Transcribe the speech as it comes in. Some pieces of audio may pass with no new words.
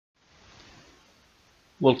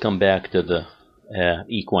Welcome back to the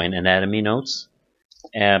equine anatomy notes.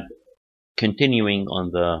 Uh, Continuing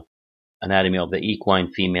on the anatomy of the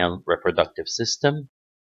equine female reproductive system,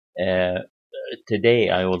 uh, today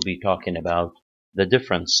I will be talking about the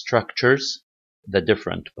different structures, the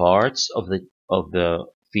different parts of the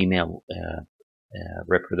female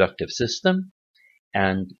reproductive system,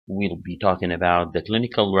 and we'll be talking about the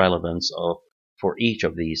clinical relevance for each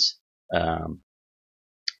of these um,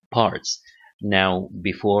 parts. Now,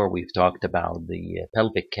 before we've talked about the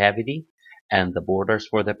pelvic cavity and the borders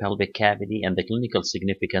for the pelvic cavity and the clinical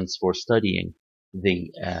significance for studying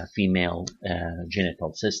the female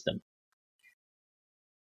genital system.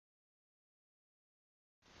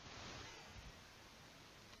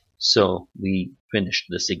 So we finished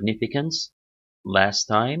the significance last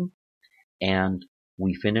time, and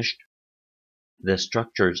we finished the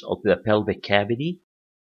structures of the pelvic cavity,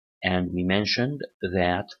 and we mentioned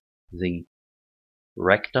that the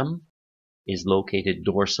rectum is located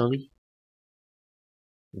dorsally.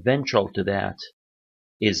 Ventral to that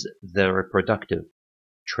is the reproductive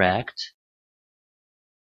tract.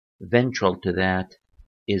 Ventral to that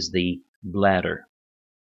is the bladder.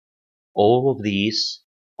 All of these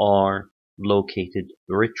are located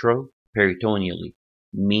retroperitoneally,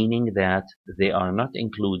 meaning that they are not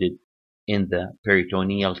included in the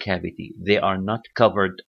peritoneal cavity. They are not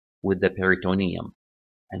covered with the peritoneum.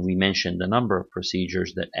 And we mentioned a number of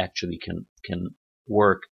procedures that actually can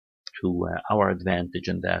work to our advantage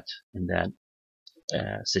in that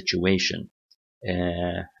situation,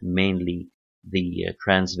 mainly the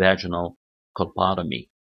transvaginal colpotomy.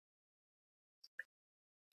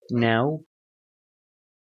 Now,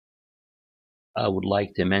 I would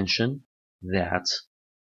like to mention that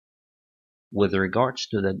with regards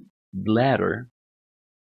to the bladder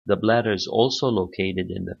is also located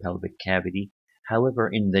in the pelvic cavity. However,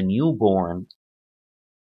 in the newborn,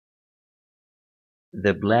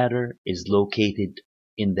 the bladder is located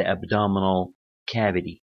in the abdominal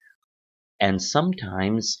cavity. And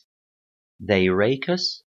sometimes the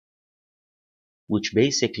urachus, which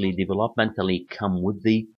basically developmentally come with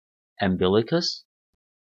the umbilicus,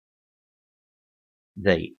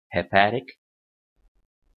 the hepatic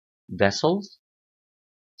vessels,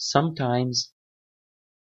 sometimes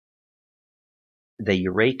the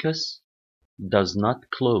urachus does not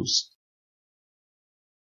close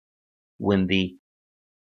when the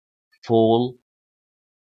foal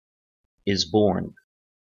is born.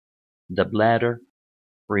 The bladder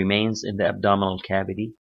remains in the abdominal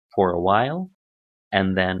cavity for a while,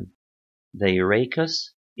 and then the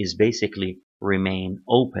urachus is basically remain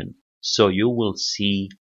open. So you will see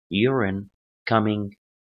urine coming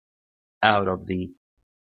out of the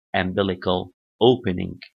umbilical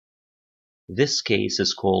opening. This case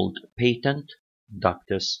is called patent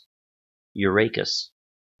ductus urachus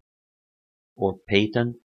or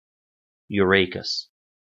patent urachus.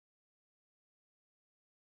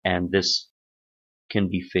 And this can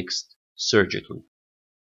be fixed surgically.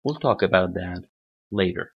 We'll talk about that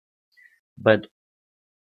later. But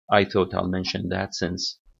I thought I'll mention that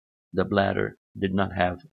since the bladder did not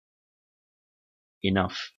have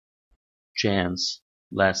enough chance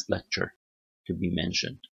last lecture to be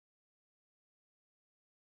mentioned.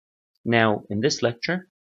 Now, in this lecture,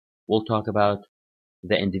 we'll talk about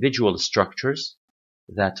the individual structures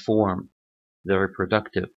that form the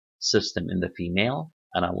reproductive system in the female,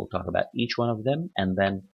 and I will talk about each one of them, and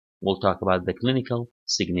then we'll talk about the clinical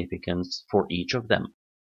significance for each of them.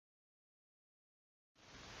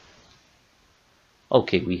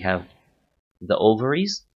 Okay, we have the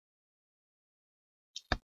ovaries,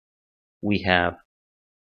 we have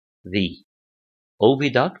the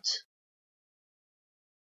oviduct.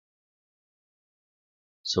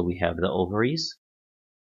 So we have the ovaries,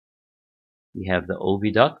 we have the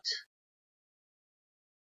oviduct,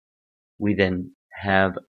 we then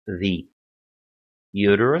have the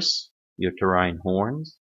uterus, uterine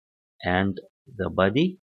horns, and the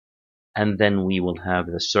body, and then we will have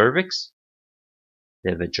the cervix,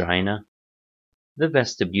 the vagina, the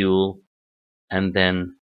vestibule, and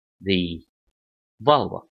then the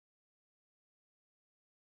vulva.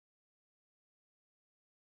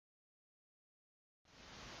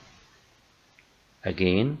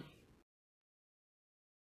 Again,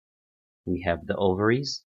 we have the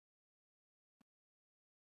ovaries,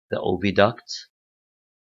 the oviduct,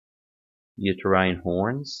 uterine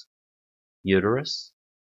horns, uterus,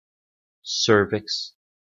 cervix,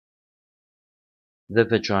 the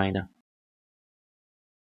vagina,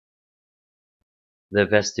 the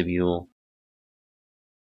vestibule,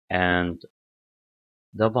 and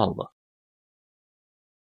the vulva.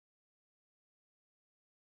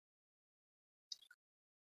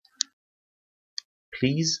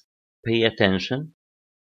 please pay attention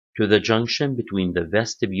to the junction between the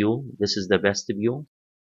vestibule, this is the vestibule,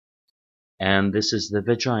 and this is the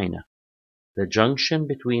vagina. The junction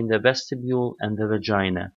between the vestibule and the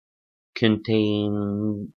vagina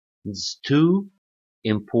contains two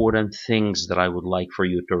important things that I would like for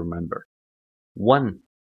you to remember. One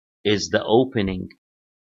is the opening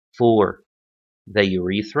for the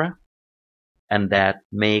urethra, and that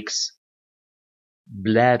makes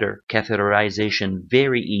bladder catheterization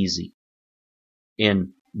very easy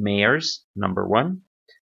in mares, number one.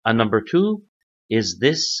 And number two is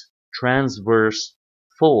this transverse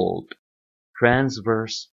fold,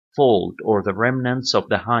 or the remnants of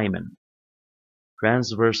the hymen.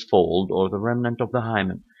 Transverse fold, or the remnant of the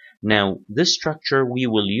hymen. Now, this structure we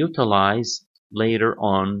will utilize later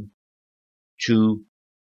on to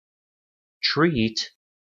treat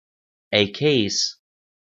a case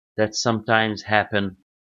that sometimes happen.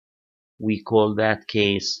 We call that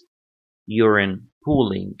case urine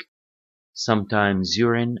pooling. Sometimes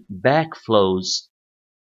urine backflows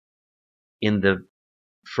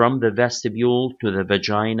from the vestibule to the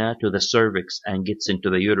vagina to the cervix and gets into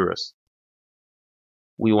the uterus.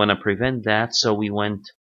 We want to prevent that, so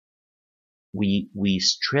we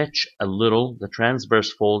stretch a little the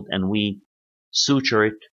transverse fold and we suture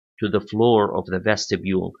it to the floor of the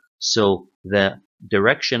vestibule, so the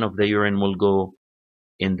direction of the urine will go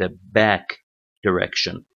in the back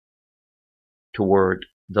direction toward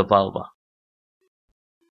the vulva.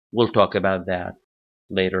 We'll talk about that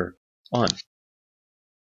later on.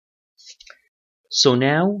 So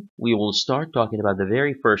now we will start talking about the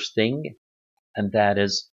very first thing, and that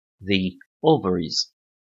is the ovaries.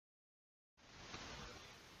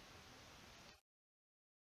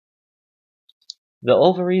 The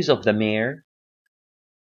ovaries of the mare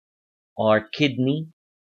are kidney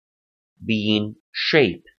bean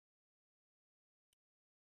shape.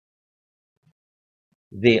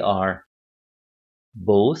 They are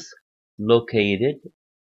both located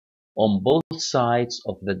on both sides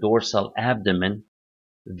of the dorsal abdomen,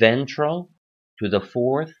 ventral to the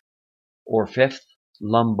fourth or fifth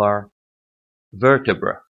lumbar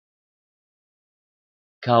vertebra,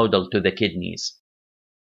 caudal to the kidneys,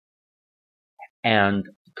 and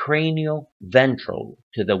cranioventral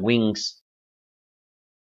to the wings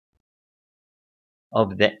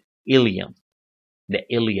of the ilium, the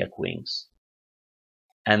iliac wings,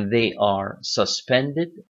 and they are suspended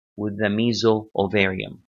with the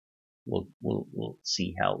mesoovarium. We'll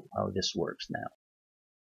see how this works now.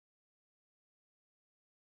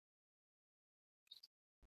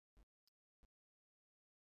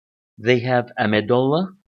 They have a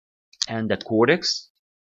medulla and a cortex.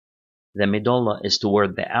 The medulla is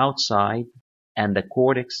toward the outside and the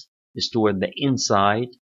cortex is toward the inside,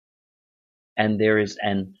 and there is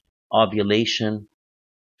an ovulation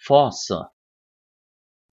fossa.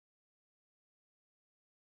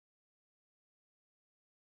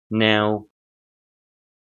 Now,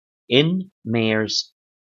 in mares,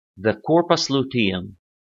 the corpus luteum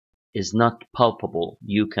is not palpable.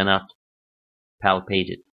 You cannot palpate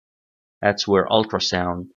it. That's where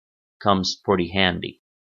ultrasound comes pretty handy.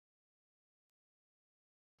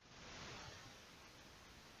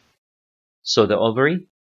 So the ovary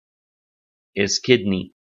is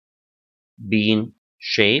kidney bean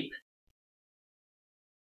shape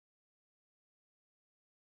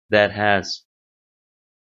that has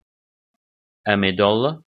a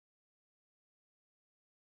medulla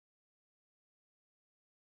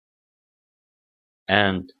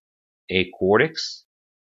and a cortex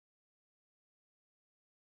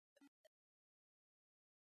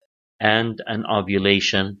and an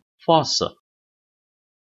ovulation fossa.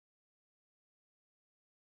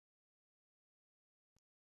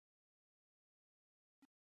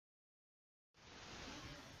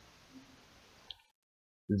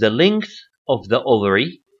 The length of the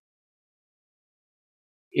ovary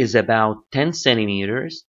is about 10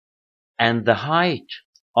 centimeters, and the height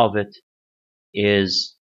of it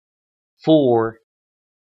is 4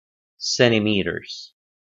 centimeters.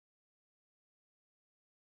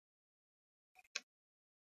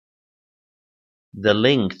 The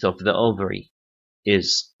length of the ovary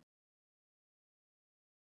is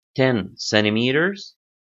 10 centimeters,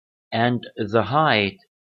 and the height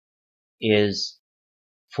is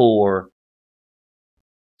 4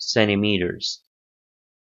 centimeters.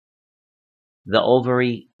 The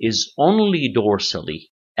ovary is only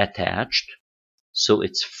dorsally attached, so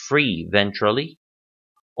it's free ventrally,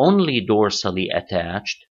 only dorsally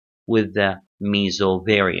attached with the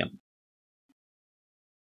mesoovarium.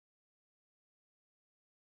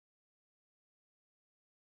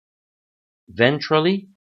 Ventrally,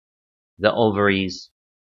 the ovaries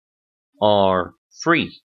are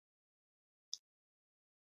free.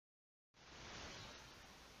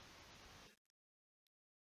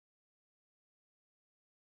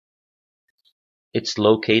 It's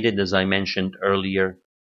located, as I mentioned earlier,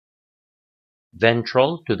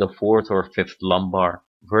 ventral to the fourth or fifth lumbar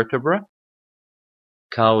vertebra,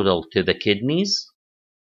 caudal to the kidneys,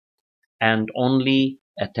 and only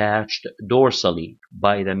attached dorsally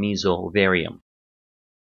by the mesoovarium.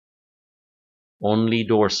 Only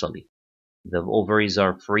dorsally. The ovaries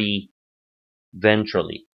are free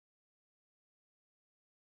ventrally.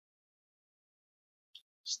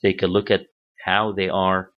 Let's take a look at how they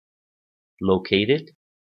are located.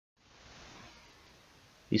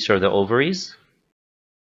 These are the ovaries.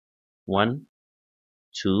 1,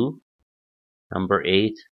 2, number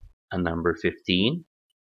 8, and number 15.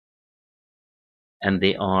 And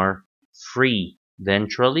they are free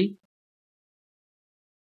ventrally,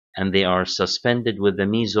 and they are suspended with the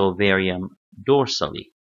mesoovarium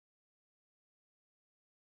dorsally.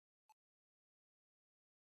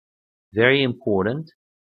 Very important.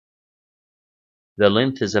 The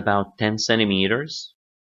length is about 10 centimeters,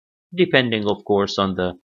 depending, of course, on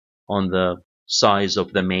the size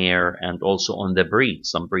of the mare and also on the breed.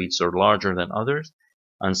 Some breeds are larger than others,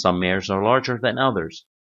 and some mares are larger than others.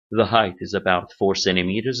 The height is about 4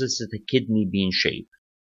 centimeters. This is the kidney bean shape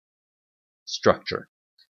structure.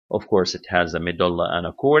 Of course, it has a medulla and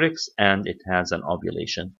a cortex, and it has an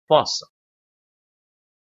ovulation fossa.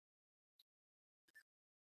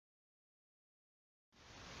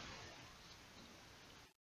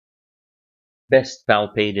 Best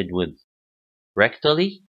palpated with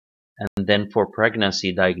rectally, and then for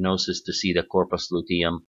pregnancy diagnosis to see the corpus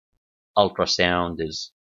luteum, ultrasound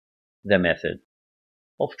is the method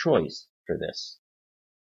of choice for this.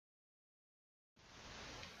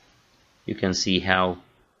 You can see how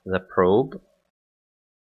the probe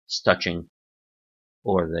is touching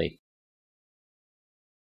or the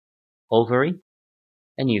ovary,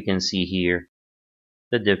 and you can see here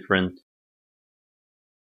the different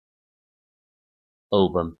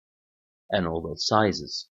ovum and oval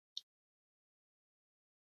sizes.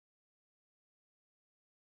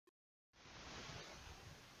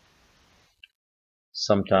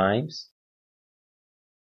 Sometimes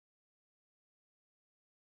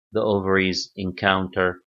the ovaries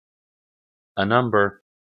encounter a number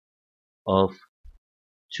of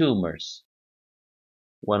tumors,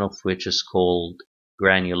 one of which is called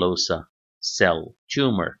granulosa cell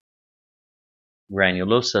tumor.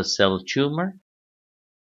 Granulosa cell tumor.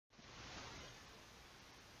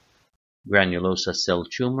 Granulosa cell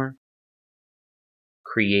tumor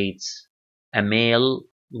creates a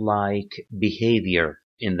male-like behavior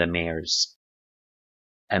in the mares.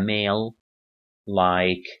 A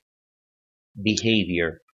male-like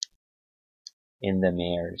behavior in the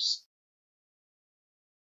mares.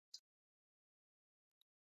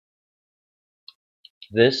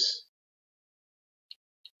 This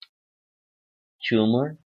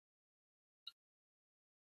tumor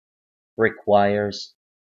requires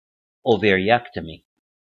ovariectomy.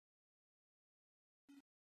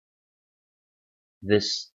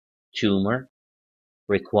 This tumor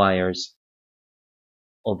requires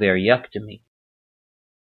ovariectomy.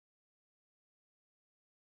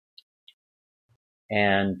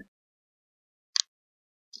 And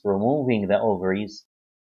removing the ovaries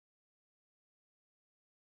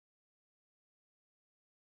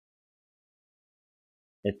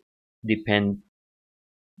it depends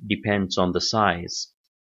on the size.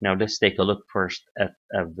 Now let's take a look first at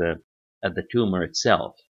the tumor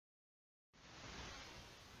itself.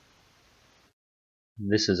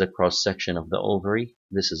 This is a cross-section of the ovary.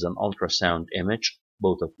 This is an ultrasound image.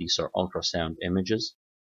 Both of these are ultrasound images.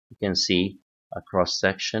 You can see a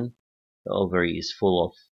cross-section. The ovary is full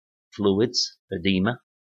of fluids, edema.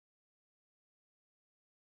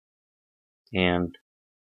 And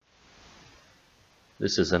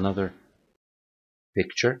this is another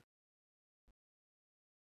picture.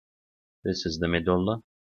 This is the medulla.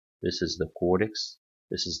 This is the cortex.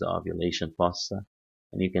 This is the ovulation fossa.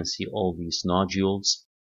 And you can see all these nodules.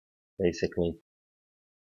 Basically,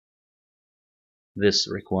 this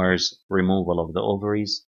requires removal of the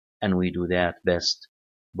ovaries, and we do that best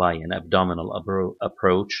by an abdominal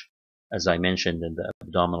approach. As I mentioned in the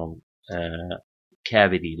abdominal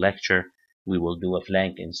cavity lecture, we will do a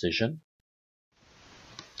flank incision.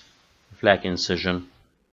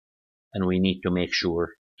 And we need to make sure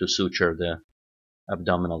to suture the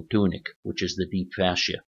abdominal tunic, which is the deep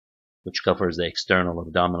fascia, which covers the external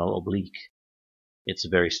abdominal oblique. It's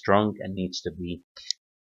very strong and needs to be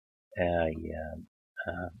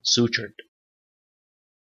sutured.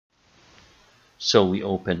 So we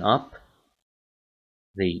open up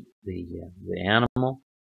the animal,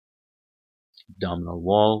 abdominal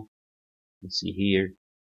wall. You can see here.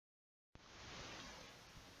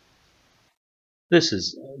 This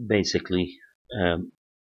is basically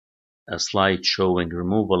a slide showing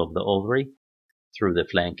removal of the ovary through the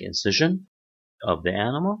flank incision of the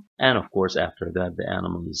animal, and of course after that the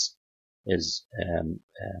animal is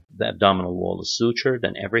the abdominal wall is sutured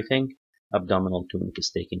and everything. Abdominal tunic is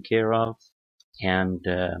taken care of, and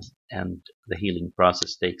the healing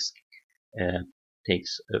process takes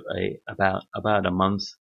about a month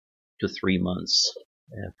to 3 months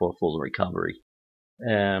for full recovery.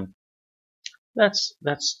 That's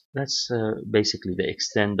basically the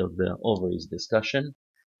extent of the ovaries discussion.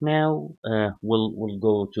 Now we'll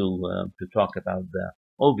go to talk about the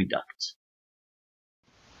oviduct.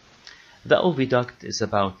 The oviduct is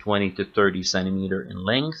about 20 to 30 centimeter in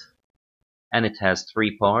length, and it has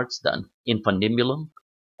three parts: the infundibulum,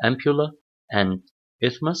 ampulla, and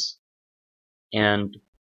isthmus. And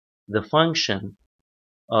the function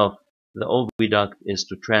of the oviduct is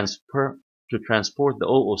to transport the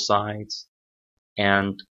oocytes,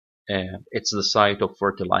 and it's the site of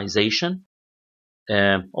fertilization.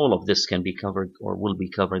 All of this can be covered or will be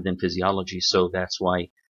covered in physiology, so that's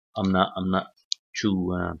why I'm not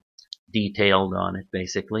too detailed on it,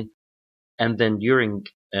 basically. And then during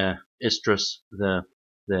estrus, the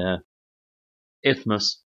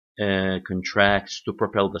isthmus contracts to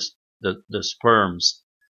propel the sperms,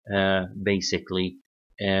 basically,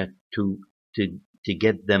 to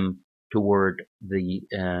get them toward the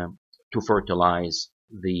to fertilize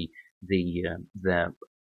the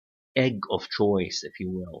egg of choice, if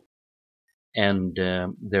you will. And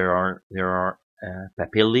there are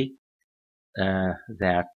papillae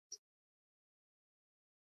that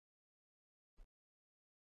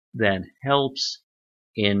helps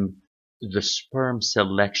in the sperm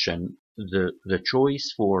selection, the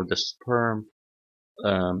choice for the sperm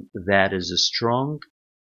that is strong,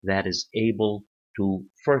 that is able to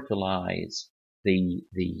fertilize the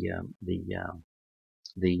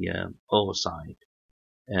oocyte.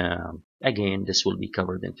 Again, this will be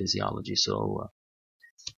covered in physiology, so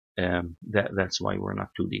that's why we're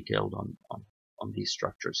not too detailed on these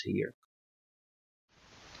structures here.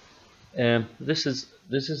 This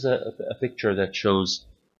is a picture that shows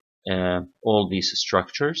all these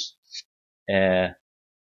structures.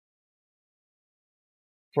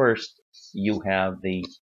 First, you have the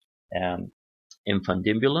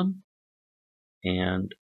infundibulum,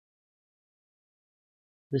 and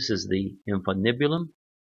this is the infundibulum.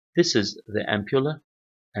 This is the ampulla,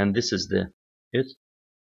 and this is the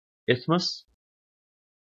isthmus.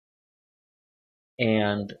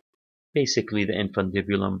 And basically, the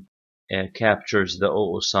infundibulum captures the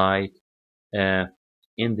oocyte.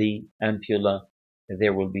 In the ampulla,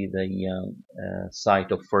 there will be the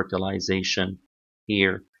site of fertilization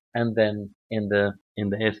here, and then in the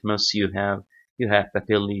isthmus you have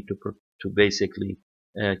papillae to basically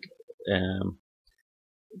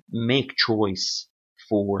make choice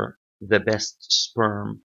for the best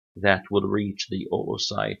sperm that will reach the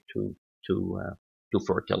oocyte to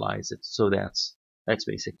fertilize it. So that's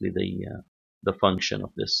basically the function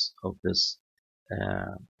of this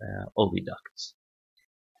oviducts.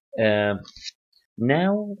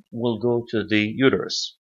 Now we'll go to the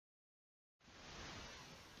uterus.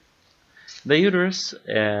 The uterus,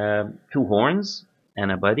 two horns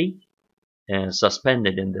and a body,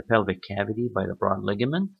 suspended in the pelvic cavity by the broad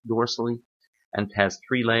ligament dorsally, and has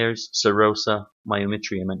three layers: serosa,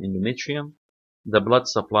 myometrium, and endometrium. The blood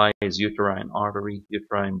supply is uterine artery,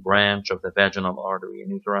 uterine branch of the vaginal artery,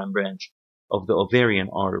 and uterine branch of the ovarian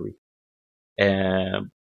artery.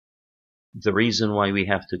 The reason why we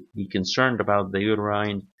have to be concerned about the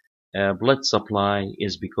uterine blood supply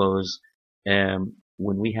is because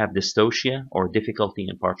when we have dystocia or difficulty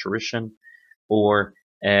in parturition, or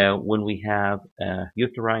when we have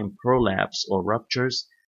uterine prolapse or ruptures,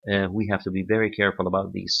 we have to be very careful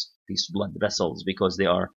about these blood vessels, because they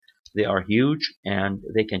are huge and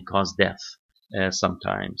they can cause death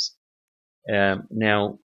sometimes.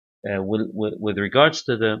 Now, with regards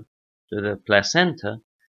to the placenta,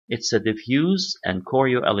 it's a diffuse and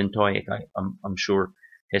chorioallantoic. I'm sure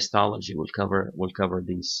histology will cover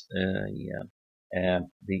these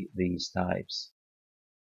these types.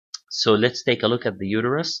 So let's take a look at the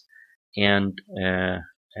uterus and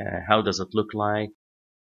how does it look like.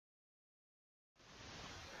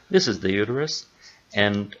 This is the uterus,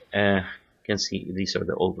 and you can see these are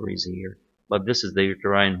the ovaries here. But this is the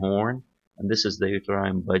uterine horn, and this is the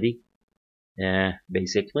uterine body,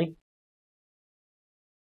 basically.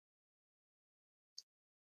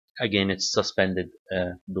 Again, it's suspended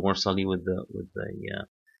dorsally with the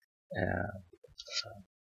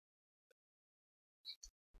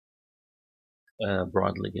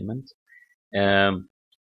broad ligament. Um,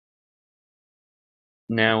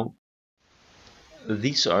 Now,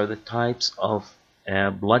 these are the types of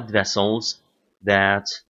blood vessels that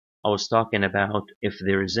I was talking about. If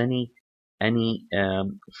there is any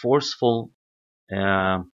forceful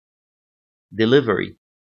uh, delivery,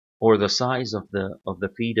 or the size of the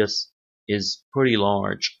fetus is pretty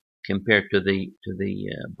large compared to the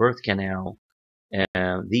birth canal,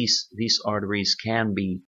 these arteries can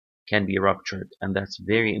be ruptured, and that's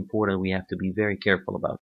very important. We have to be very careful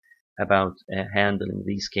about handling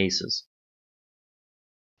these cases.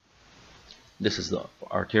 This is the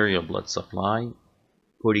arterial blood supply,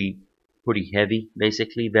 pretty pretty heavy,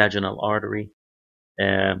 basically. Vaginal artery,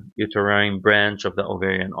 uterine branch of the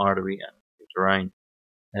ovarian artery, and uterine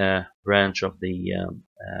branch of the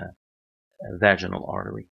vaginal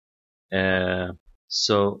artery. And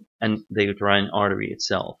the uterine artery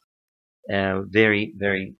itself, very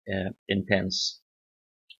intense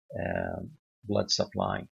blood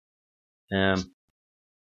supply. Um,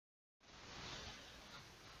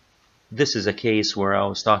 this is a case where I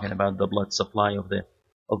was talking about the blood supply of the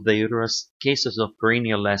uterus. Cases of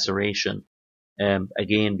perineal laceration,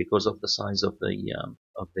 again because of the size of the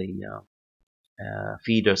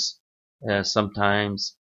fetus,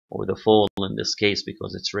 sometimes, or the foal in this case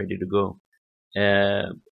because it's ready to go.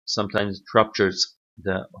 Sometimes it ruptures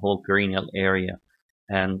the whole perineal area,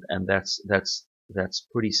 and that's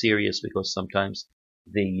pretty serious because sometimes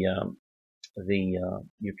the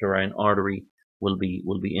uterine artery will be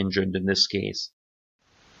injured in this case.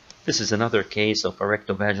 This is another case of a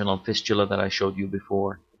rectovaginal fistula that I showed you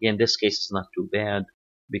before. Again, this case is not too bad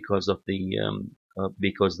because of the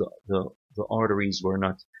arteries were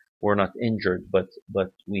not injured, but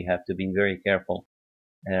we have to be very careful.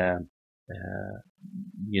 Uh, uh,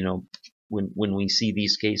 you know, when we see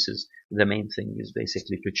these cases, the main thing is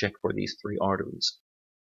basically to check for these three arteries.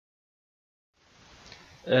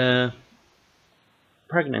 Uh,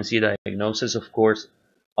 Pregnancy diagnosis, of course,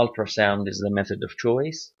 ultrasound is the method of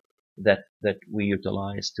choice that we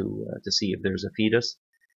utilize to see if there's a fetus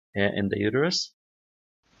in the uterus.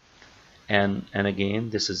 And again,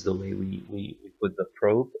 this is the way we put the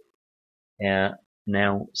probe.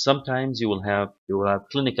 Now, sometimes you will have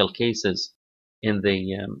clinical cases in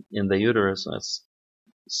the uterus.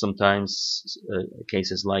 Sometimes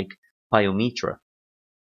cases like pyometra,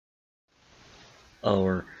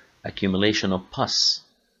 or accumulation of pus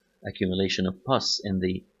in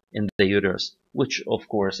the uterus, which of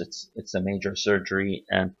course it's a major surgery,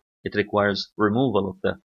 and it requires removal of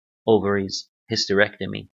the ovaries,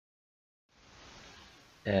 hysterectomy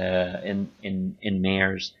in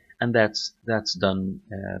mares, and that's done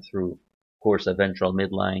through, of course, a ventral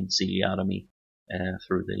midline ciliotomy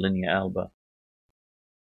through the linea alba.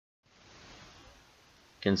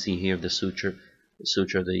 You can see here the suture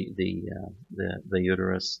the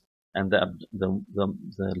uterus, and the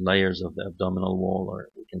layers of the abdominal wall, or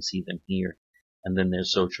we can see them here, and then they're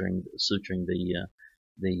suturing the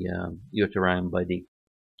uterine body,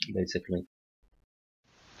 basically.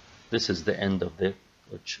 This is the end of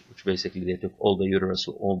which basically they took all the uterus,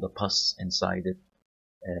 all the pus inside it,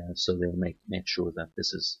 so they'll make sure that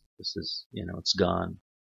this is it's gone.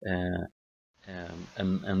 And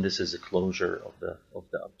this is a closure of the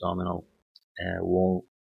abdominal wall.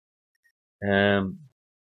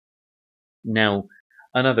 Now,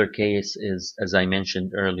 another case is, as I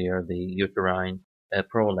mentioned earlier, the uterine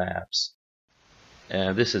prolapse.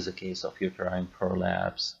 This is a case of uterine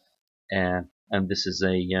prolapse, and this is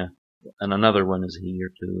and another one is here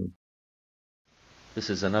too. This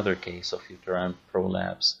is another case of uterine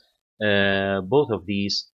prolapse. Both of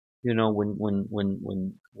these,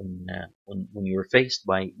 when you're faced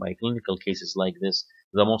by clinical cases like this,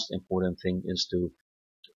 the most important thing is two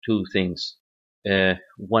things.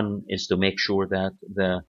 One is to make sure that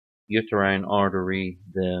the uterine artery,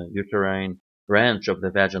 the uterine branch of the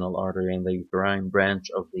vaginal artery, and the uterine branch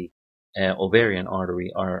of the ovarian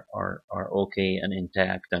artery are okay and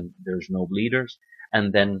intact, and there's no bleeders.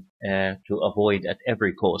 And then to avoid at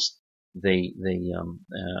every cost the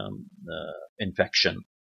infection,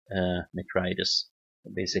 nephritis,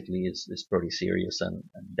 basically is pretty serious and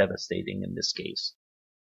devastating in this case.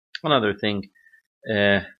 Another thing.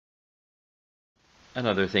 Uh,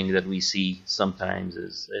 Another thing that we see sometimes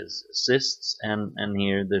is cysts, and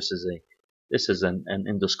here this is an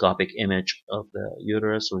endoscopic image of the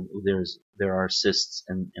uterus. There are cysts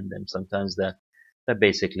in them sometimes that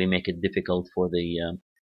basically make it difficult for the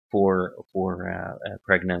for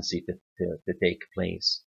pregnancy to take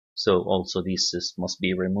place. So also these cysts must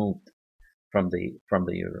be removed from the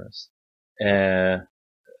uterus. Uh,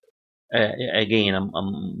 Again,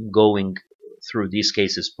 I'm going through these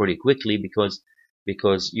cases pretty quickly because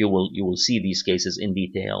you will see these cases in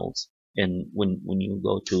details and when you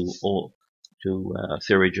go to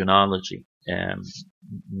thyrogenology.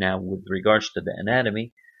 Now, with regards to the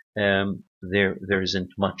anatomy, there isn't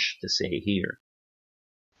much to say here.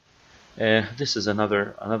 This is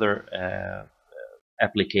another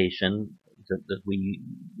application that we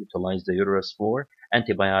utilize the uterus for: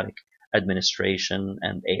 antibiotic administration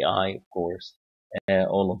and AI, of course.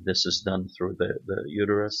 All of this is done through the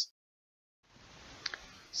uterus.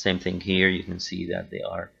 Same thing here. You can see that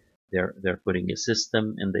they're putting a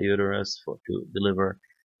system in the uterus to deliver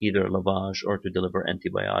either lavage or to deliver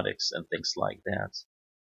antibiotics and things like that.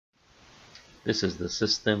 This is the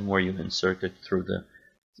system where you insert it through the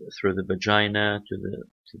vagina to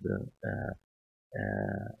the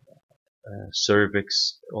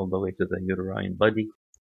cervix all the way to the uterine body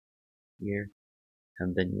here,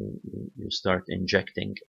 and then you start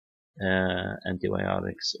injecting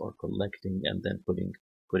antibiotics or collecting and then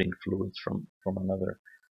putting fluids from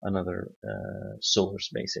another source,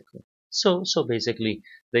 basically. So basically,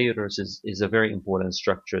 the uterus is a very important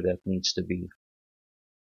structure that needs to be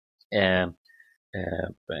um,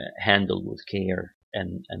 handled with care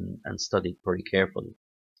and studied very carefully.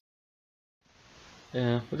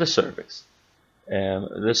 The cervix.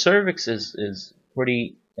 The cervix is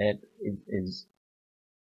pretty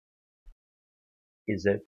is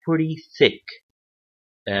a pretty thick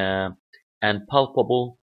uh, and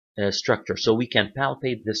palpable structure. So we can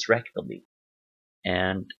palpate this rectally,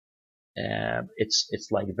 and it's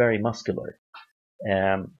like very muscular.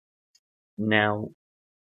 Now,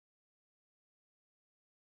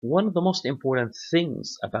 one of the most important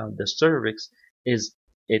things about the cervix is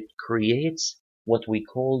it creates what we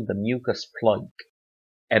call the mucus plug,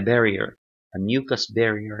 a barrier, a mucus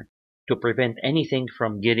barrier to prevent anything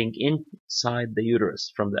from getting inside the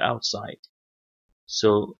uterus from the outside.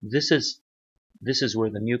 So this is where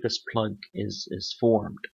the mucus plug is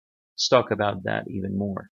formed. Let's talk about that even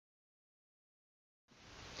more.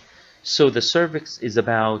 So the cervix is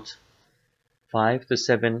about 5 to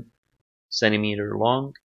 7 centimeter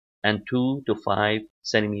long and 2 to 5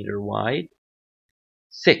 centimeter wide,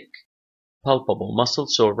 thick, palpable muscle.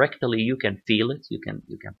 So rectally you can feel it, you can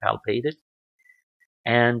palpate it,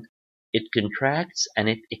 and it contracts and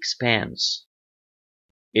it expands.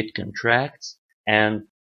 It contracts and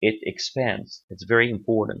it expands. It's very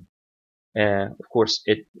important. Of course,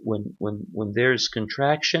 when there's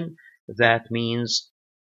contraction, that means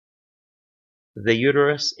the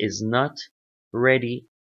uterus is not ready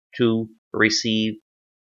to receive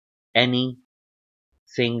anything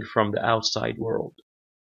from the outside world.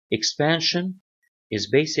 Expansion is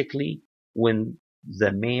basically when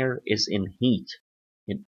the mare is in heat,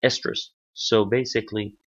 in estrus. So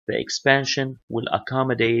basically, the expansion will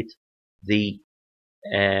accommodate the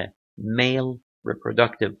male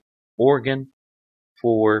reproductive organ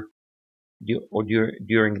for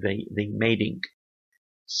during the mating.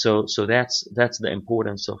 So that's the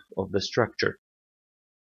importance of the structure.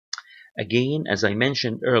 Again, as I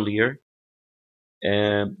mentioned earlier,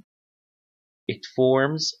 um, it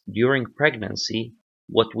forms during pregnancy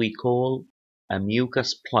what we call a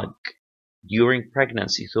mucus plug during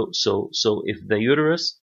pregnancy. So if the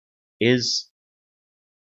uterus is,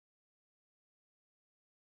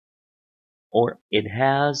 or it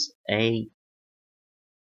has a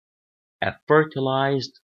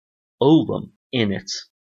fertilized ovum in it,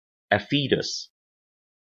 a fetus,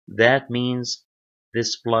 that means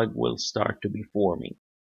this plug will start to be forming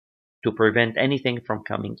to prevent anything from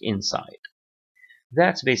coming inside.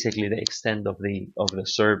 That's basically the extent of the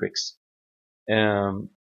cervix um,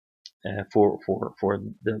 for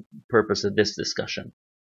the purpose of this discussion.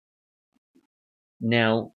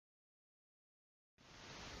 Now,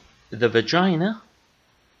 the vagina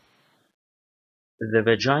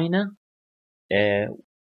uh,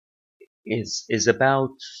 is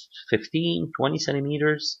about 15-20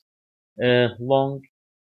 centimeters long,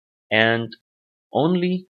 and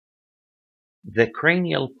only the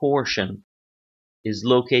cranial portion is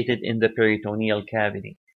located in the peritoneal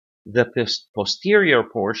cavity. The posterior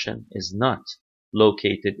portion is not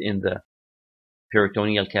located in the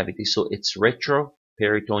peritoneal cavity, so it's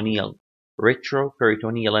retroperitoneal,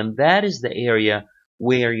 and that is the area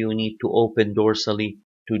where you need to open dorsally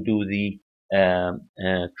to do the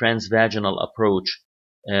transvaginal approach,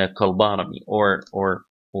 colpotomy, or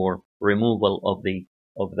removal of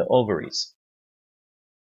the ovaries.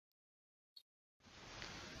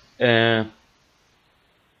 Uh,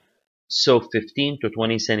 So 15 to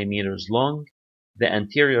 20 centimeters long. The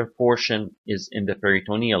anterior portion is in the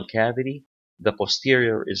peritoneal cavity. The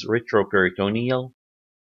posterior is retroperitoneal,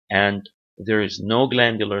 and there is no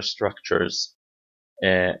glandular structures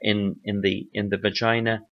in the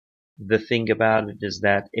vagina. The thing about it is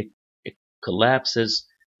that it collapses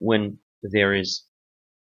when there is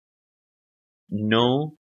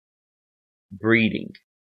no breeding.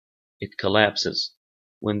 It collapses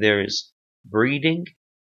when there is breeding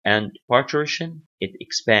and parturition. It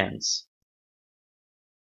expands.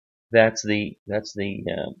 That's the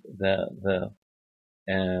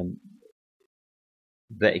um,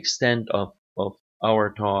 the extent of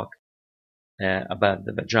our talk about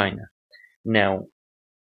the vagina. Now,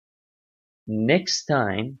 next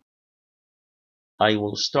time I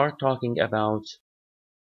will start talking about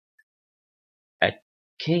a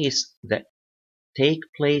case that take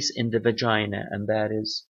place in the vagina, and that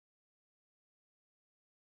is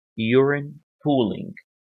urine pooling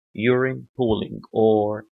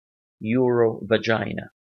or urovagina.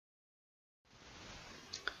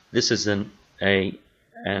 This is an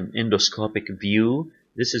endoscopic view.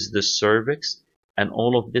 This is the cervix, and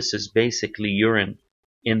all of this is basically urine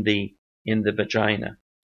in the vagina.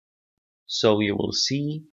 So you will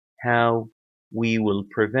see how we will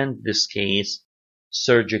prevent this case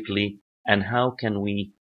surgically, and how can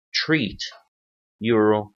we treat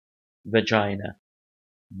urovagina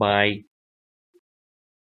by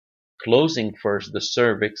closing first the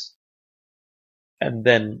cervix and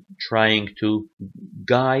then trying to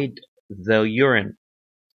guide the urine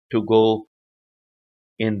to go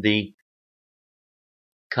in the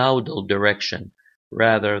caudal direction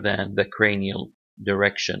rather than the cranial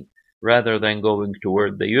direction. Rather than going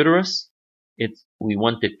toward the uterus, we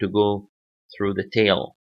want it to go through the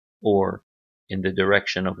tail or in the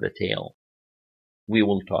direction of the tail. We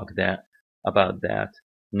will talk about that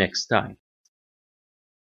next time.